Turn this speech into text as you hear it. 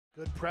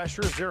Good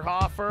pressure,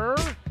 Zierhofer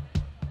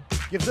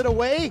gives it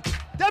away.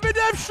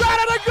 Demidov shot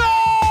at a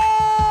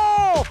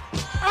goal!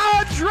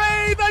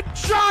 Andre the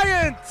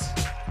Giant!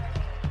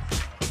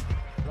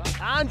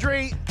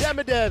 Andre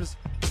Demidov's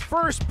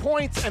first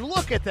points, and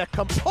look at the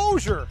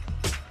composure.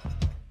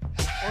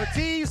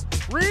 Ortiz,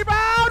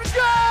 rebound,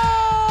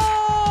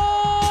 goal!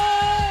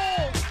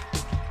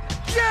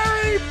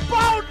 Gary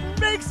Boughton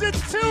makes it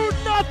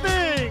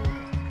 2-0!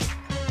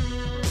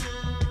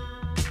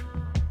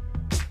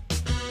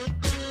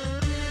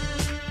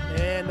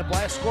 And the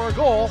Blast score a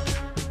goal,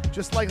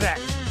 just like that.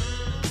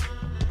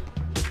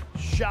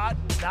 Shot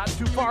not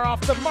too far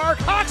off the mark.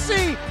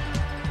 Hoxie!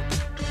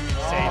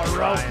 Oh,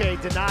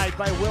 Roque denied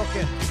by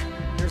Wilkin.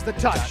 Here's the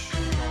touch.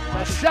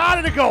 A shot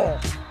and a goal.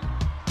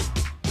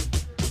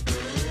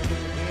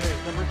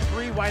 Here's number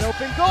 3, wide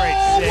open goal.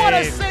 What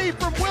a save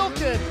from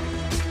Wilkin.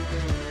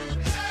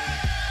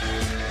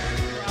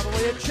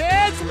 Probably a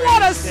chance.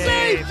 What a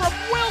save from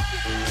Wilkin.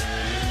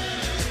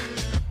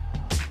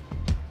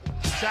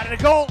 Shot and a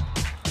goal.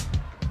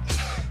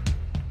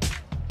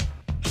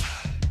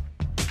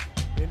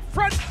 In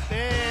front,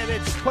 and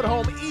it's put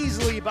home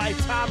easily by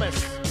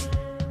Thomas.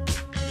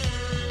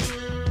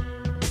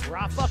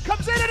 Rafa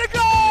comes in and a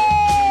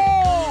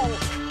goal!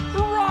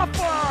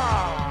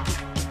 Rafa!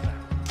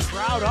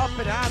 Crowd up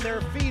and on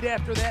their feet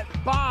after that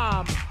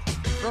bomb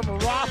from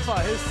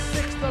Rafa, his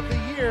 6th of the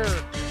year.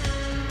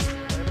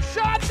 And a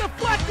shot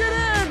deflected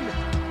in!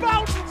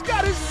 Boughton's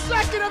got his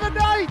 2nd of the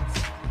night!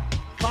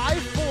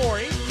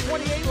 5-4,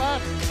 8:28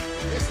 left.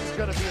 This is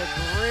going to be a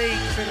great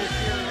finish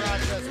here in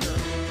Rochester.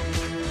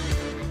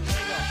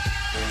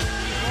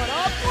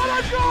 What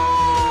a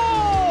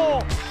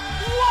goal!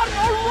 What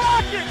a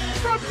rocket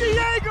from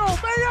Diego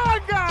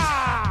Mayanga!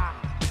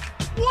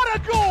 What a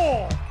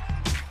goal!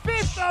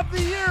 5th of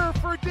the year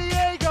for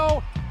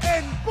Diego,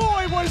 and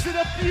boy was it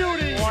a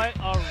beauty! What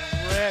a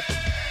rip!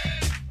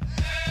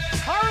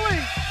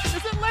 Harley,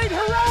 is it late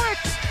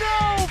heroics?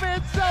 No,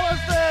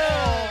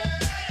 Vancellasville!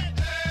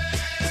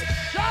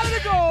 Shot and a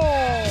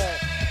goal!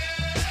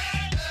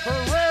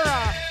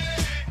 Herrera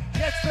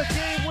gets the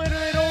game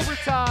winner in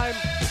overtime.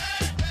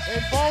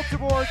 And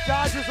Baltimore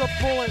dodges a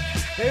bullet.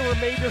 They were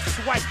made to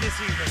sweat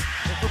this evening.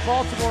 And for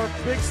Baltimore,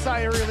 big sigh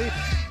of relief.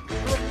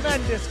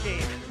 Tremendous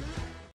game.